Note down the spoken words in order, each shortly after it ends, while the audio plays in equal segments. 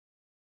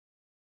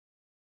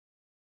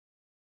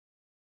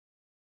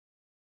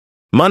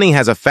Money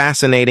has a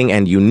fascinating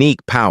and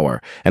unique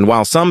power, and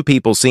while some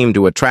people seem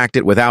to attract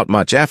it without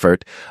much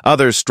effort,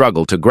 others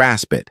struggle to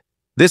grasp it.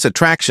 This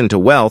attraction to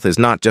wealth is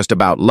not just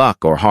about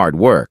luck or hard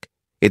work.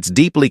 It's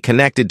deeply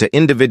connected to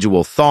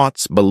individual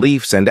thoughts,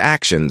 beliefs, and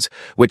actions,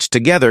 which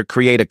together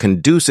create a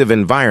conducive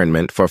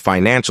environment for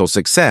financial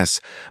success.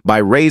 By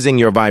raising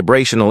your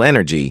vibrational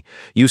energy,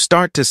 you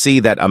start to see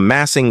that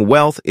amassing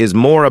wealth is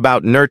more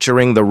about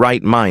nurturing the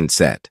right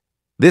mindset.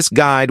 This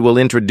guide will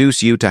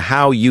introduce you to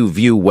how you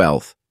view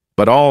wealth,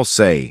 but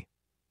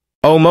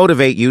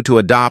motivate you to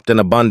adopt an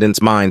abundance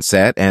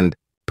mindset and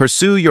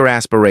pursue your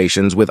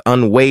aspirations with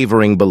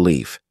unwavering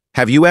belief.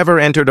 Have you ever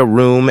entered a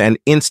room and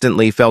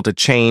instantly felt a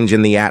change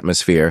in the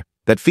atmosphere?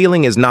 That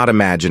feeling is not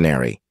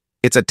imaginary.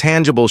 It's a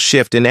tangible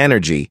shift in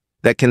energy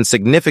that can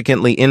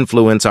significantly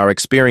influence our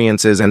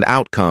experiences and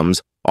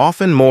outcomes,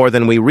 often more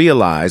than we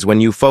realize.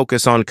 When you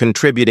focus on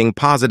contributing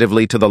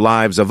positively to the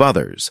lives of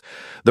others,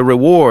 the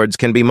rewards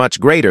can be much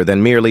greater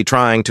than merely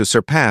trying to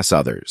surpass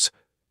others.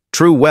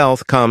 True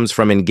wealth comes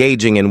from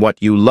engaging in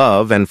what you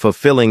love and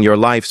fulfilling your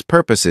life's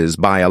purposes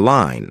by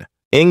aligning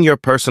your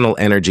personal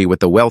energy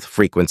with the wealth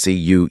frequency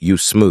you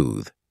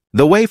smooth.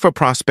 The way for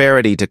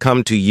prosperity to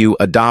come to you.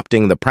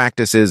 Adopting the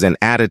practices and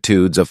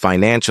attitudes of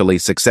financially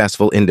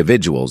successful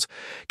individuals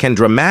can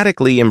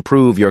dramatically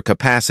improve your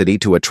capacity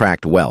to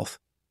attract wealth.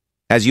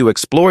 As you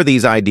explore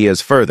these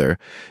ideas further,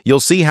 you'll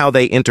see how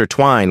they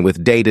intertwine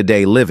with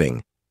day-to-day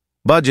living.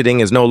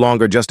 Budgeting is no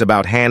longer just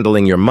about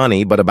handling your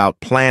money, but about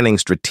planning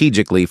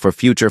strategically for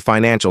future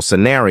financial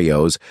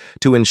scenarios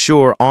to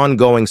ensure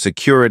ongoing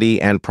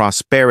security and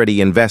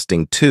prosperity.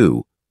 Investing,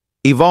 too,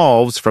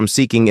 evolves from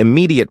seeking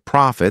immediate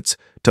profits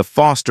to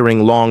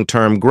fostering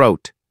long-term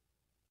growth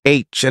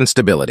and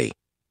stability.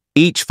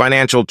 Each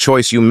financial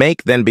choice you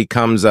make then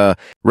becomes a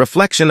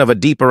reflection of a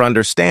deeper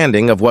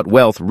understanding of what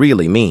wealth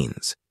really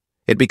means.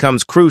 It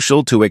becomes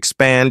crucial to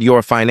expand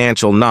your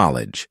financial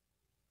knowledge.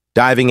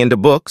 Diving into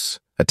books,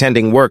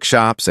 attending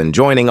workshops, and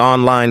joining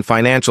online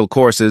financial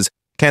courses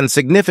can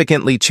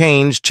significantly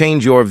change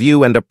your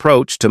view and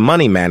approach to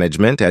money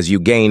management. As you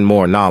gain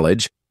more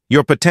knowledge,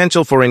 your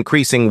potential for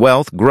increasing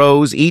wealth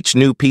grows. Each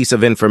new piece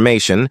of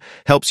information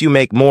helps you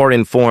make more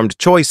informed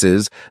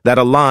choices that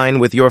align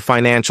with your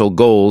financial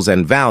goals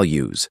and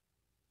values.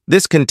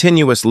 This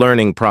continuous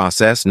learning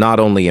process not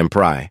only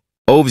improves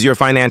your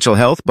financial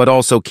health, but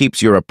also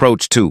keeps your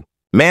approach to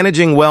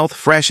managing wealth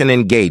fresh and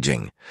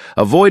engaging,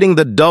 avoiding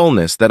the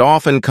dullness that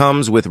often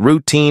comes with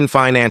routine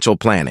financial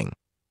planning.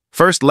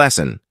 First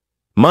lesson: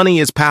 money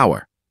is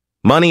power.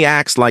 Money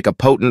acts like a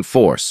potent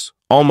force,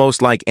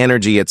 almost like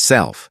energy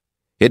itself.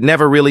 It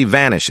never really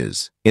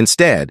vanishes.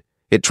 Instead,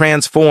 it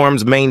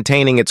transforms,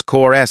 maintaining its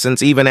core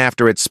essence even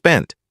after it's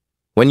spent.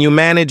 When you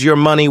manage your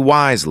money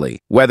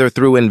wisely, whether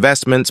through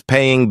investments,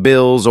 paying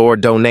bills, or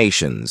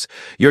donations,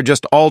 you're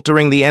just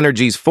altering the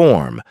energy's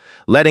form,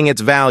 letting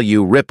its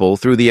value ripple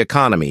through the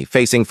economy.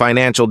 Facing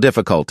financial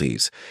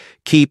difficulties,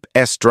 keep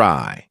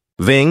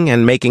striving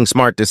and making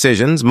smart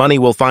decisions. Money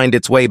will find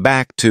its way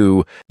back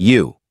to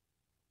you.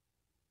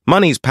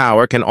 Money's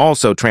power can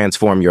also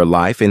transform your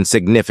life in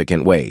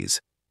significant ways.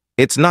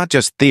 It's not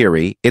just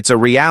theory, it's a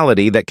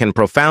reality that can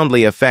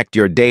profoundly affect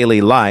your daily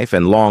life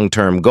and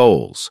long-term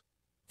goals.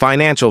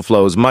 Financial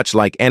flows much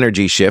like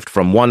energy shift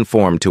from one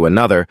form to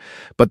another,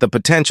 but the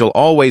potential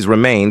always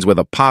remains with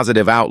a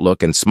positive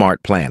outlook and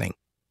smart planning.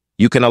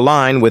 You can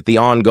align with the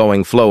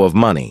ongoing flow of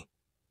money.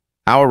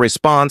 Our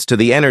response to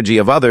the energy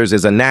of others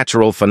is a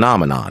natural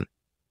phenomenon.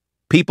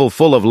 People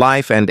full of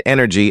life and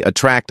energy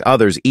attract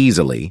others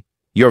easily.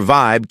 Your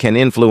vibe can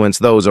influence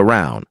those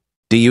around.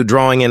 Do you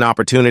drawing in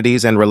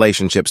opportunities and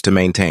relationships to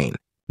maintain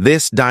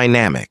this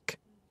dynamic?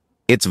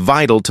 It's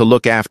vital to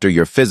look after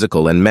your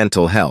physical and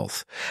mental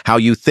health. How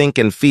you think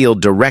and feel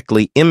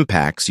directly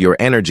impacts your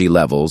energy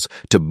levels.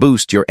 To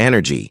boost your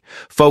energy,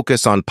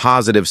 focus on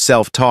positive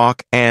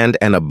self-talk and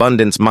an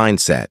abundance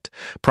mindset.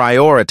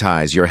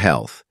 Prioritize your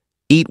health.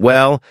 Eat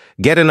well,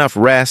 get enough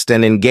rest,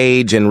 and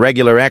engage in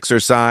regular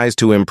exercise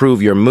to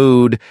improve your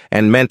mood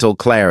and mental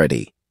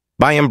clarity.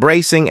 By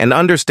embracing and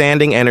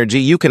understanding energy,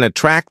 you can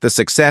attract the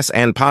success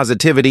and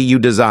positivity you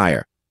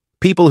desire.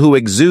 People who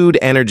exude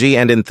energy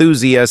and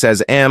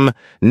enthusiasm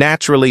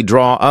naturally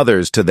draw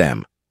others to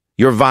them.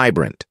 Your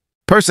vibrant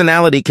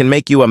personality can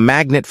make you a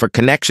magnet for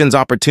connections,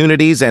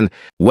 opportunities, and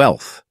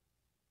wealth.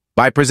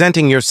 By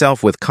presenting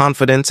yourself with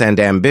confidence and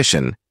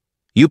ambition,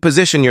 you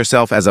position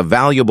yourself as a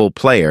valuable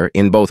player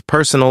in both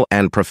personal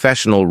and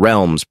professional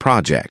realms.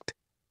 Project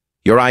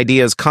your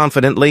ideas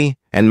confidently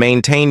and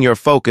maintain your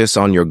focus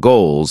on your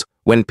goals.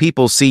 When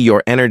people see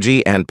your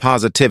energy and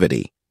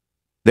positivity,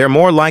 they're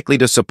more likely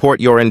to support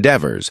your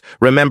endeavors.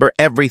 Remember,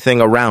 everything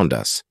around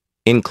us,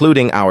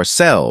 including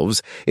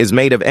ourselves, is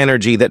made of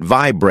energy that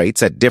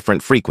vibrates at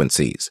different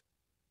frequencies.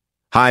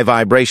 High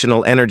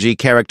vibrational energy,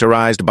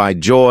 characterized by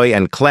joy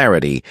and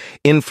clarity,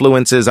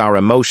 influences our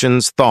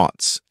emotions,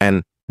 thoughts,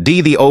 and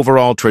the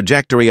overall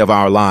trajectory of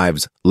our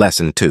lives.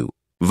 Lesson 2.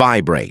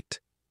 Vibrate.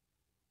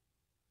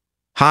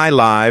 High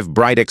live,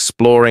 bright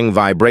exploring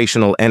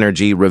vibrational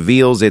energy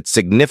reveals its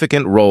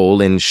significant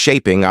role in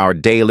shaping our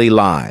daily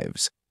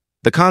lives.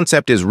 The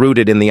concept is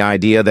rooted in the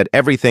idea that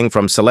everything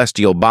from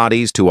celestial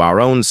bodies to our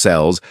own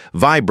cells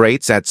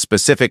vibrates at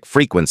specific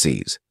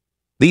frequencies.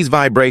 These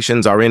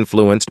vibrations are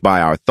influenced by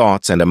our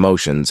thoughts and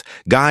emotions,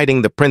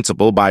 guiding the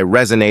principle by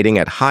resonating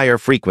at higher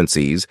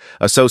frequencies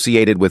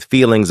associated with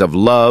feelings of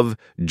love,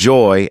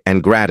 joy,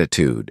 and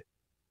gratitude.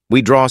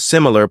 We draw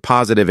similar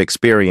positive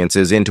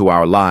experiences into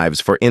our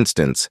lives. For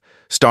instance,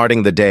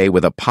 starting the day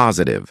with a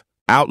positive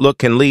outlook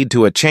can lead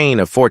to a chain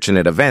of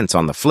fortunate events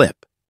on the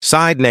flip.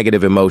 Side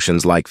negative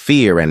emotions like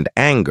fear and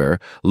anger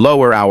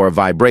lower our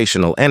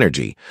vibrational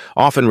energy,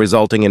 often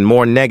resulting in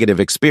more negative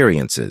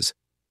experiences.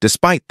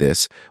 Despite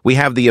this, we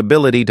have the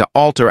ability to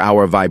alter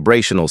our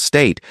vibrational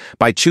state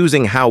by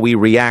choosing how we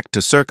react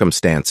to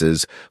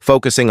circumstances,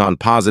 focusing on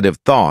positive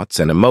thoughts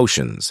and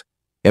emotions.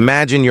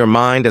 Imagine your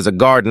mind as a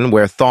garden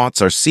where thoughts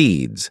are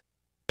seeds.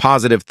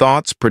 Positive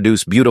thoughts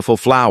produce beautiful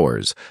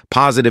flowers,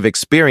 positive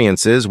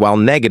experiences while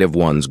negative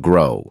ones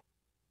grow.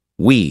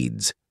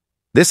 Weeds.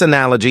 This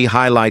analogy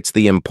highlights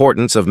the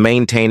importance of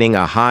maintaining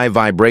a high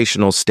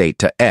vibrational state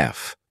to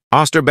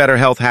foster better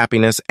health,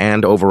 happiness,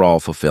 and overall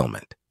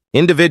fulfillment.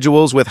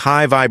 Individuals with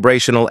high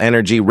vibrational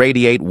energy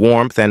radiate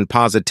warmth and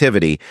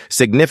positivity,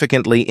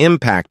 significantly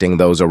impacting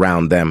those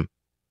around them.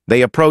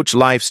 They approach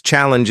life's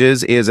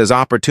challenges as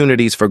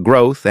opportunities for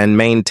growth and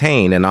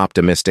maintain an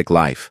optimistic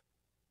life.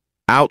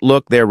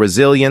 Outlook, their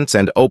resilience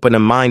and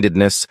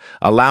open-mindedness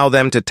allow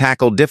them to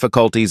tackle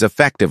difficulties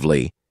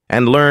effectively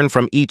and learn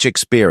from each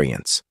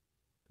experience.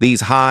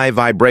 These high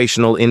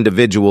vibrational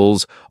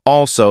individuals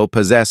also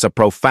possess a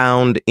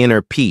profound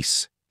inner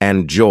peace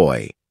and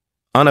joy,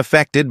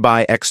 unaffected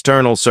by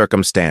external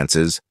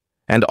circumstances,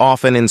 and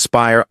often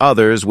inspire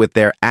others with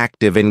their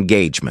active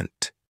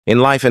engagement in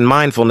life and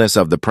mindfulness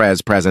of the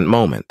present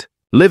moment.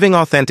 Living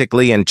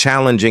authentically and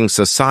challenging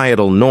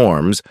societal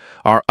norms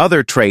are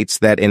other traits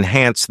that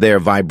enhance their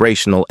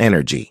vibrational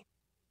energy,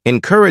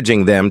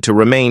 encouraging them to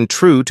remain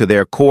true to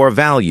their core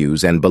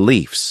values and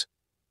beliefs.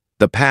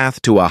 The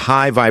path to a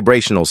high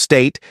vibrational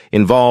state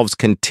involves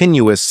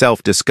continuous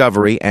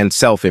self-discovery and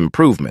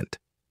self-improvement.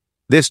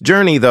 This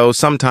journey, though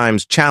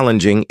sometimes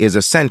challenging, is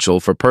essential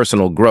for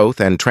personal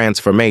growth and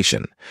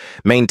transformation.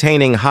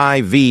 Maintaining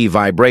high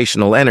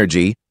vibrational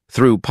energy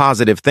through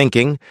positive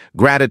thinking,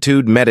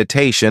 gratitude,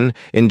 meditation,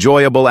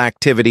 enjoyable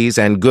activities,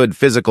 and good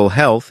physical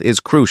health is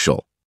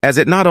crucial, as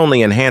it not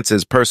only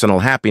enhances personal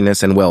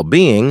happiness and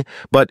well-being,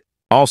 but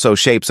also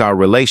shapes our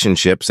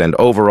relationships and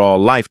overall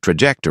life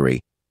trajectory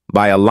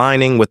by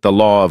aligning with the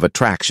law of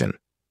attraction.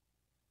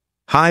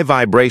 High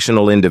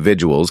vibrational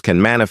individuals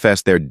can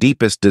manifest their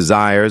deepest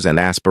desires and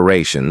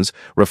aspirations,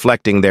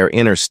 reflecting their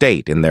inner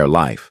state in their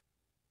life.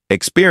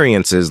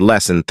 Experiences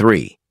Lesson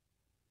 3.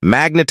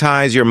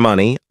 Magnetize your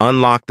money,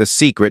 unlock the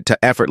secret to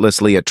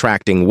effortlessly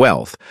attracting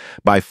wealth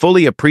by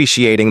fully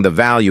appreciating the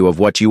value of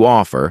what you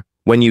offer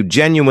when you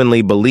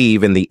genuinely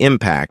believe in the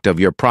impact of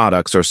your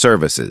products or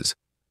services.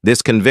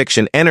 This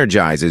conviction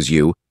energizes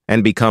you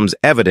and becomes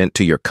evident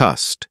to your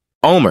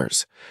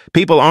customers.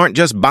 People aren't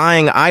just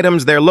buying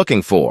items they're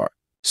looking for.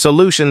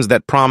 Solutions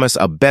that promise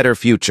a better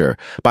future.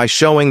 By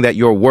showing that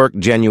your work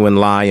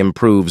genuinely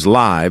improves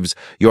lives,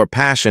 your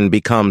passion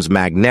becomes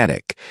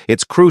magnetic.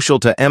 It's crucial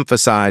to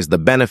emphasize the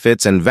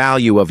benefits and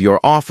value of your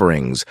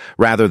offerings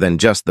rather than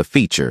just the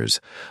features.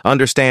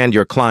 Understand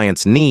your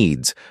clients'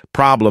 needs,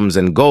 problems,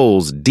 and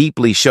goals.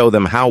 Deeply show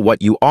them how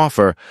what you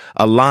offer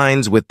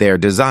aligns with their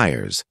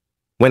desires.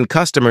 When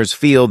customers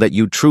feel that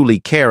you truly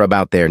care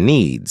about their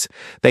needs,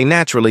 they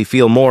naturally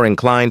feel more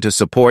inclined to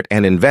support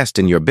and invest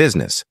in your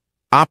business.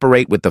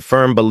 Operate with the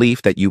firm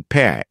belief that you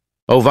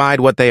provide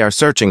what they are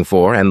searching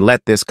for, and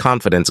let this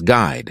confidence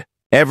guide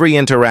every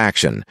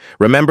interaction.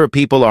 Remember,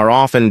 people are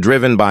often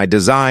driven by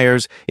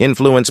desires,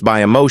 influenced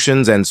by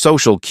emotions and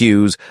social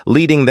cues,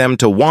 leading them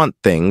to want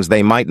things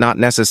they might not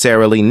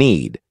necessarily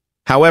need.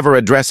 However,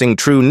 addressing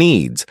true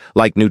needs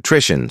like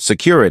nutrition,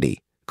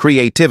 security,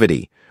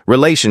 creativity,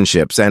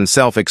 relationships, and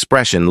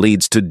self-expression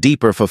leads to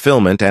deeper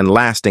fulfillment and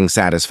lasting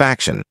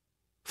satisfaction.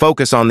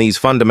 Focus on these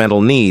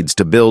fundamental needs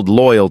to build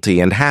loyalty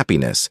and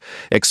happiness.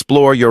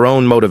 Explore your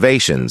own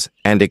motivations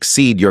and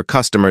exceed your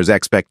customers'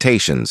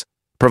 expectations,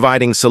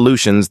 providing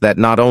solutions that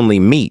not only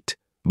meet,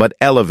 but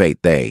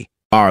elevate their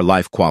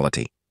life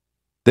quality.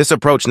 This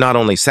approach not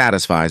only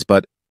satisfies,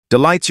 but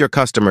delights your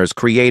customers,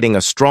 creating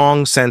a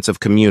strong sense of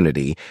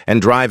community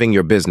and driving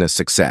your business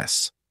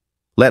success.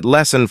 Let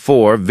Lesson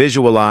 4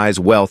 visualize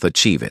wealth.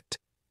 Achieve it.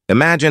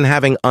 Imagine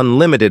having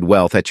unlimited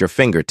wealth at your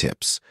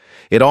fingertips.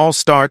 It all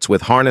starts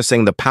with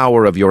harnessing the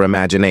power of your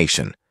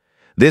imagination.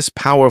 This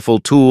powerful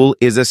tool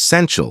is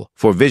essential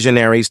for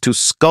visionaries to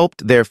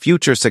sculpt their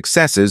future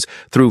successes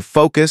through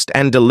focused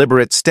and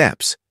deliberate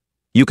steps.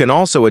 You can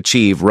also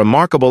achieve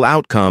remarkable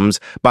outcomes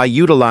by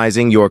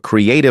utilizing your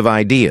creative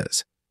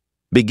ideas.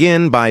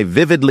 Begin by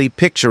vividly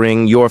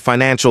picturing your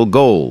financial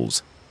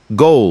goals.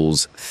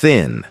 Goals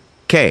thin.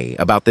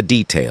 About the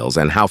details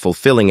and how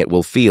fulfilling it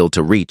will feel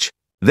to reach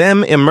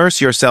Then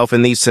immerse yourself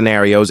in these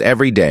scenarios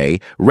every day,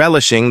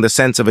 relishing the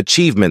sense of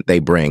achievement they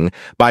bring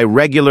by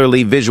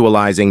regularly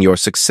visualizing your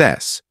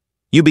success.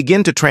 You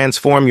begin to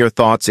transform your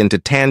thoughts into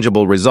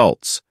tangible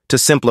results. To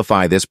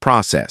simplify this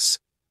process,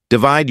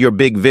 divide your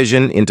big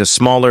vision into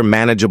smaller,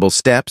 manageable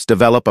steps,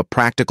 develop a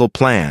practical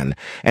plan,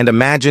 and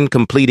imagine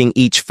completing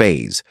each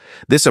phase.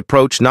 This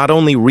approach not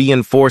only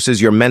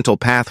reinforces your mental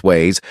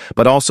pathways,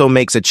 but also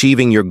makes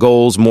achieving your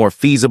goals more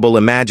feasible.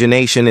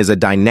 Imagination is a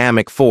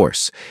dynamic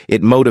force.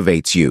 It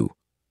motivates you,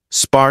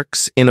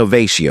 sparks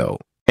innovatio,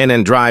 and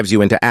then drives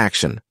you into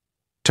action,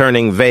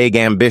 turning vague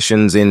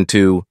ambitions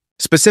into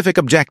specific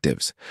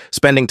objectives.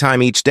 Spending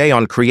time each day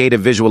on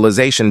creative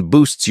visualization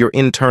boosts your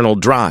internal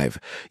drive.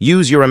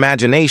 Use your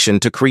imagination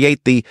to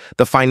create the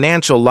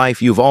financial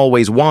life you've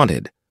always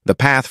wanted. The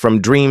path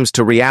from dreams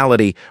to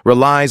reality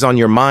relies on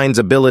your mind's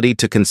ability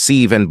to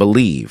conceive and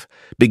believe.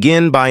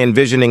 Begin by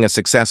envisioning a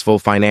successful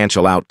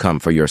financial outcome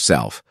for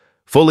yourself.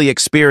 Fully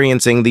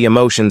experiencing the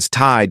emotions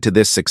tied to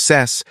this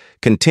success,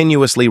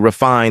 continuously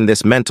refine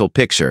this mental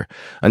picture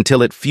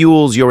until it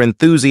fuels your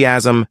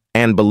enthusiasm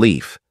and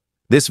belief.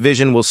 This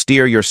vision will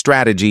steer your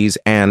strategies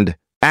and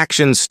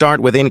actions. Start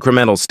with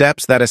incremental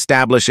steps that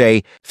establish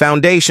a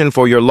foundation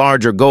for your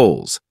larger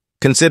goals.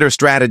 Consider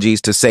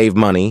strategies to save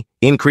money,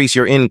 increase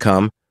your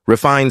income,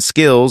 refine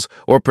skills,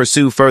 or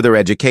pursue further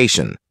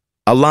education.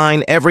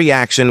 Align every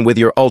action with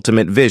your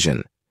ultimate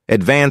vision,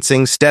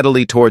 advancing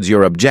steadily towards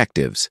your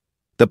objectives.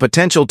 The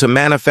potential to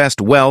manifest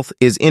wealth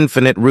is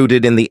infinite,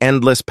 rooted in the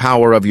endless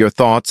power of your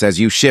thoughts as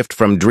you shift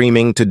from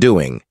dreaming to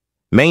doing.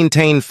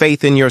 Maintain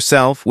faith in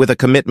yourself with a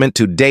commitment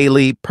to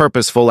daily,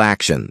 purposeful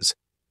actions.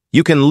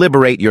 You can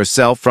liberate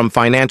yourself from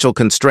financial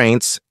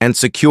constraints and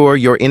secure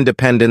your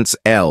independence.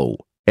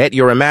 Let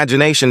your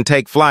imagination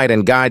take flight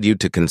and guide you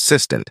to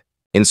consistent,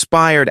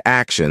 inspired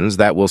actions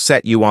that will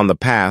set you on the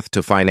path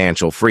to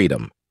financial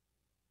freedom.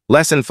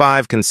 Lesson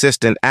 5: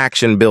 Consistent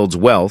action builds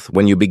wealth.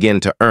 When you begin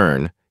to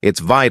earn, it's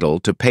vital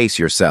to pace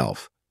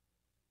yourself.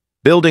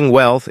 Building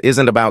wealth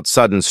isn't about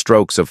sudden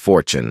strokes of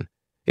fortune.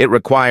 It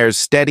requires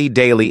steady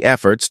daily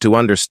efforts to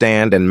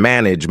understand and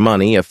manage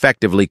money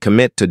effectively.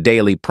 Commit to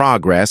daily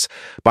progress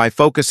by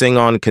focusing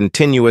on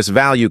continuous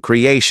value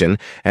creation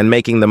and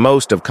making the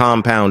most of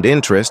compound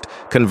interest.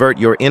 Convert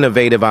your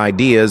innovative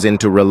ideas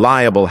into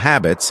reliable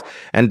habits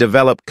and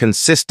develop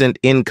consistent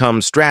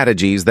income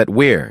strategies that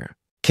wear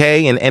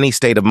in any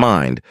state of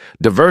mind.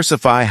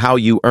 Diversify how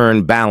you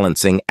earn,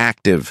 balancing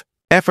active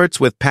efforts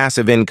with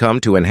passive income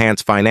to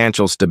enhance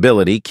financial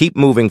stability. Keep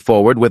moving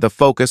forward with a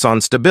focus on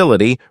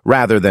stability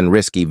rather than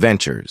risky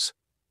ventures.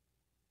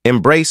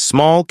 Embrace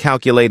small,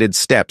 calculated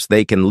steps.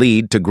 They can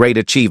lead to great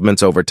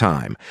achievements over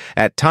time.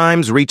 At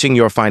times, reaching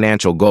your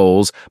financial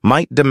goals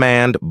might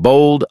demand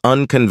bold,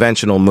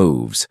 unconventional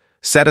moves.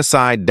 Set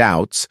aside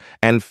doubts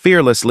and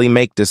fearlessly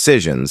make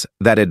decisions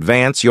that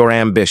advance your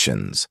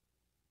ambitions.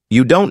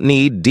 You don't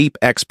need deep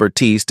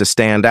expertise to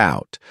stand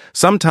out.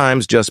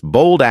 Sometimes just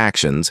bold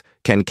actions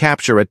can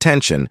capture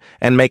attention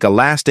and make a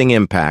lasting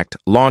impact.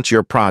 Launch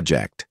your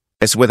project.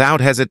 Without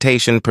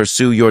hesitation,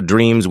 pursue your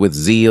dreams with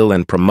zeal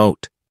and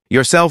promote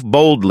yourself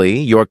boldly.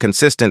 Your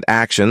consistent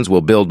actions will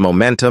build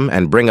momentum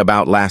and bring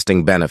about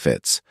lasting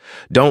benefits.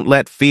 Don't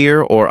let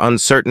fear or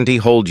uncertainty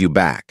hold you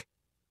back.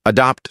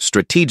 Adopt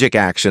strategic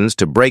actions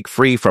to break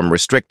free from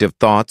restrictive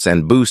thoughts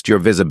and boost your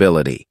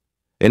visibility.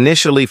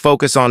 Initially,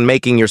 focus on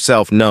making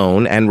yourself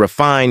known and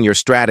refine your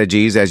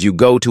strategies as you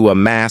go to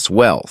amass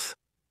wealth.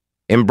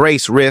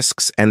 Embrace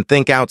risks and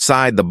think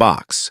outside the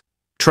box.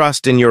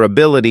 Trust in your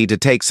ability to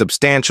take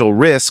substantial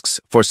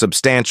risks for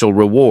substantial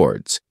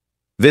rewards.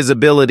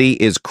 Visibility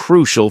is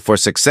crucial for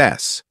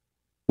success.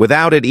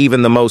 Without it,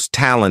 even the most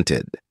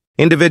talented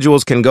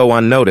individuals can go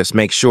unnoticed.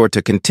 Make sure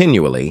to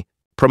continually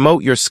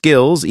promote your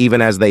skills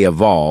even as they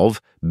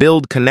evolve,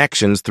 build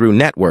connections through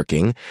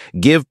networking,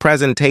 give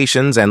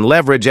presentations, and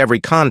leverage every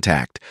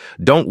contact.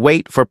 Don't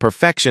wait for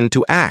perfection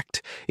to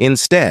act.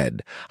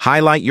 Instead,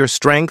 highlight your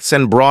strengths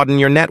and broaden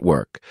your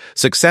network.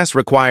 Success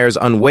requires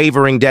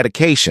unwavering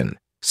dedication.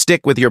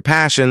 Stick with your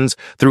passions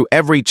through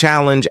every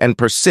challenge and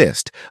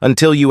persist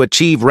until you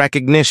achieve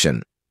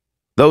recognition.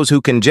 Those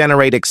who can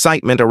generate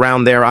excitement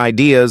around their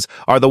ideas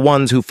are the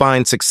ones who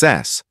find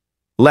success.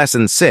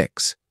 Lesson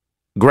 6.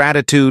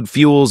 Gratitude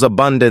fuels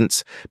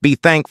abundance. Be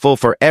thankful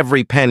for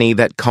every penny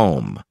that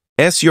comes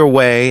your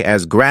way,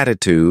 as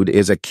gratitude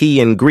is a key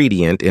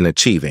ingredient in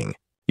achieving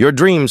your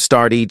dreams.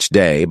 Start each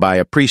day by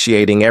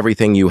appreciating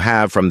everything you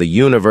have, from the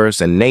universe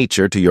and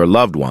nature to your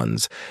loved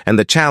ones and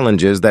the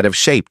challenges that have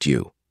shaped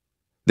you.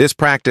 This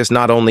practice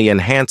not only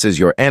enhances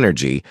your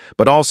energy,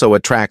 but also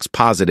attracts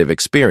positive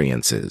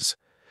experiences.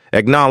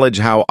 Acknowledge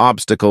how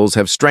obstacles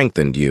have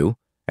strengthened you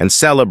and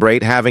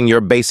celebrate having your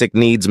basic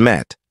needs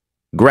met.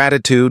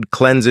 Gratitude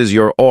cleanses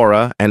your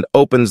aura and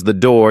opens the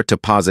door to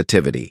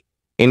positivity,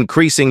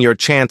 increasing your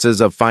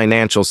chances of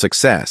financial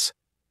success.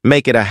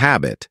 Make it a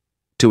habit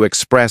to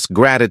express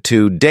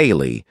gratitude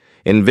daily,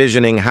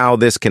 envisioning how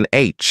this can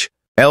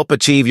help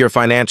achieve your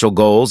financial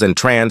goals and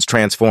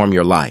transform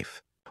your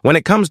life. When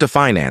it comes to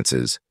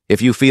finances,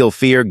 if you feel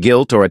fear,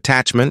 guilt, or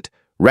attachment,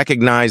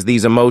 Recognize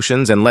these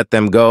emotions and let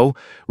them go.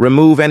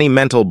 Remove any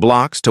mental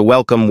blocks to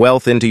welcome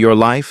wealth into your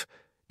life.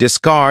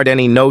 Discard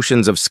any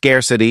notions of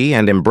scarcity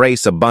and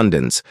embrace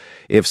abundance.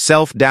 If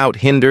self-doubt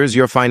hinders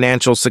your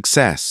financial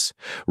success,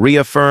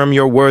 reaffirm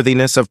your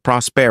worthiness of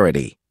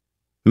prosperity.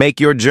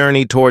 Make your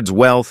journey towards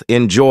wealth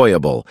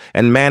enjoyable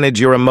and manage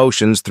your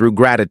emotions through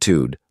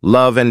gratitude,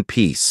 love, and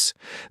peace.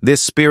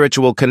 This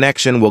spiritual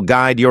connection will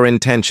guide your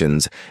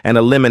intentions and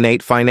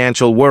eliminate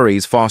financial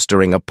worries,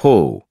 fostering a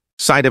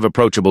sight of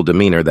approachable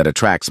demeanor that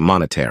attracts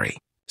monetary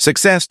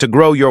success. To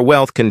grow your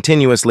wealth,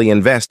 continuously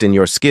invest in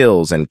your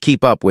skills and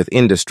keep up with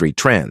industry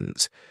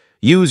trends.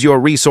 Use your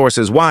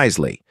resources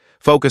wisely,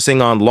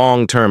 focusing on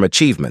long-term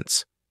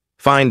achievements.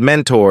 Find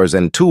mentors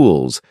and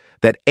tools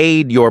that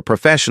aid your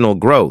professional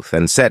growth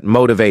and set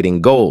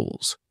motivating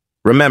goals.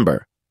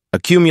 Remember,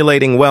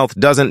 accumulating wealth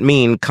doesn't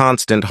mean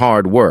constant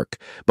hard work,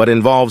 but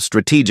involves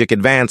strategic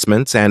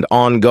advancements and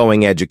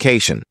ongoing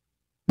education.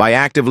 By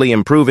actively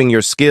improving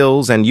your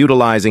skills and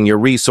utilizing your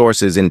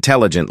resources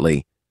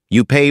intelligently,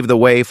 you pave the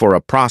way for a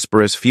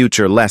prosperous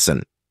future.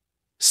 Lesson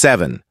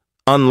 7.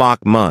 Unlock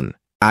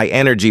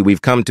energy.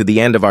 We've come to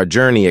the end of our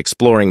journey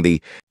exploring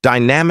the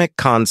dynamic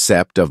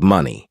concept of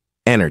money,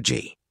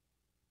 energy.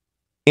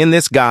 In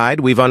this guide,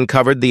 we've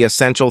uncovered the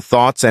essential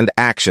thoughts and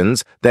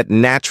actions that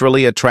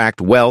naturally attract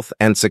wealth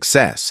and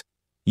success.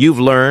 You've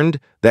learned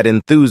that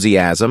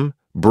enthusiasm,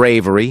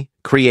 bravery,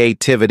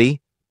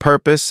 creativity,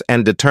 purpose,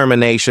 and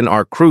determination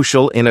are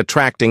crucial in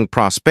attracting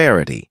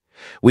prosperity.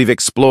 We've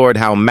explored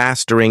how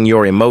mastering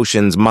your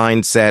emotions,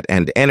 mindset,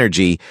 and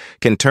energy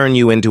can turn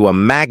you into a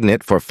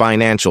magnet for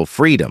financial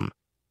freedom.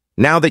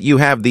 Now that you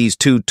have these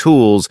two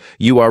tools,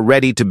 you are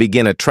ready to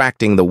begin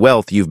attracting the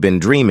wealth you've been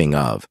dreaming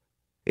of.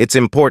 It's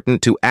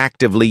important to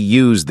actively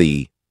use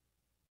the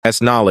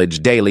knowledge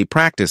daily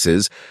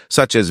practices,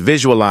 such as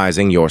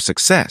visualizing your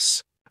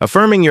success.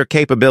 Affirming your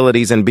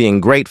capabilities and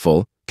being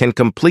grateful can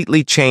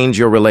completely change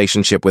your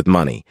relationship with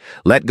money.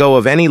 Let go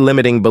of any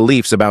limiting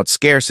beliefs about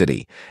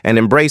scarcity and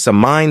embrace a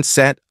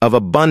mindset of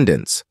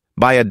abundance.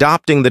 By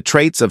adopting the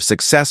traits of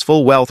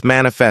successful wealth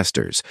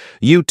manifestors,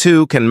 you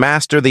too can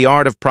master the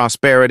art of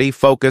prosperity.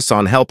 Focus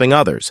on helping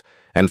others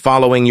and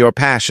following your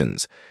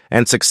passions,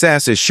 and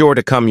success is sure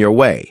to come your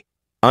way.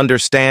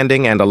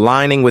 Understanding and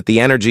aligning with the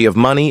energy of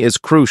money is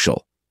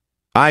crucial.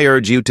 I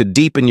urge you to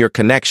deepen your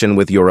connection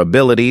with your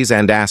abilities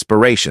and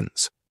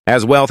aspirations,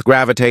 as wealth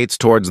gravitates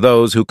towards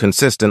those who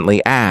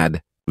consistently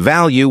add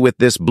value. With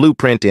this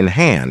blueprint in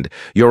hand,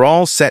 you're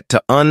all set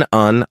to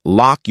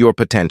unlock your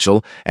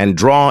potential and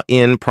draw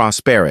in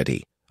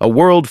prosperity. A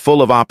world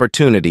full of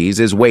opportunities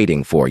is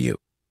waiting for you.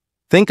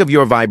 Think of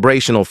your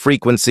vibrational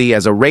frequency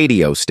as a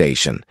radio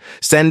station.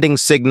 Sending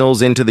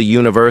signals into the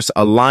universe,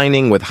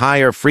 aligning with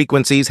higher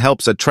frequencies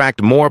helps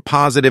attract more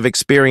positive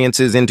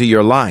experiences into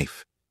your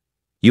life.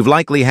 You've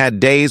likely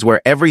had days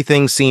where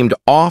everything seemed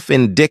off,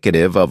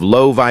 indicative of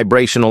low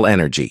vibrational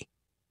energy.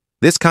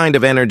 This kind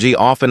of energy,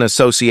 often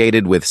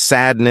associated with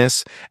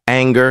sadness,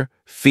 anger,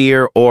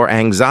 fear, or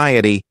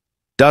anxiety,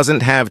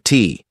 doesn't have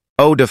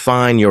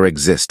define your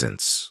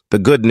existence. The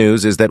good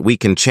news is that we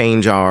can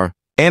change our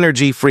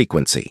energy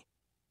frequency.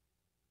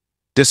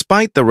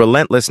 Despite the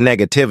relentless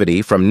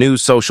negativity from new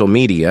social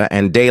media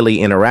and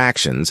daily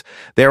interactions,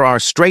 there are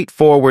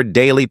straightforward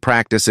daily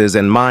practices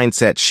and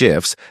mindset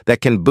shifts that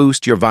can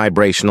boost your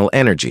vibrational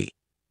energy.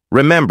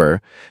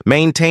 Remember,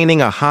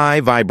 maintaining a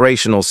high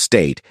vibrational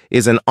state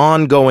is an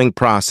ongoing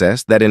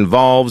process that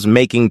involves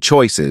making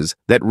choices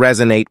that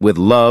resonate with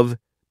love,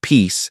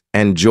 peace,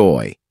 and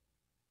joy.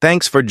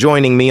 Thanks for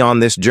joining me on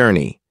this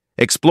journey,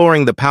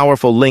 exploring the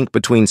powerful link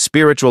between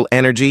spiritual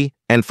energy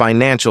and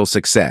financial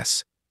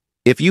success.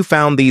 If you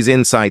found these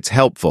insights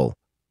helpful,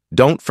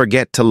 don't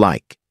forget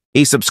to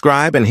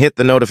subscribe and hit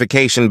the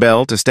notification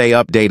bell to stay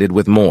updated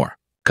with more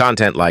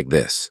content like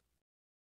this.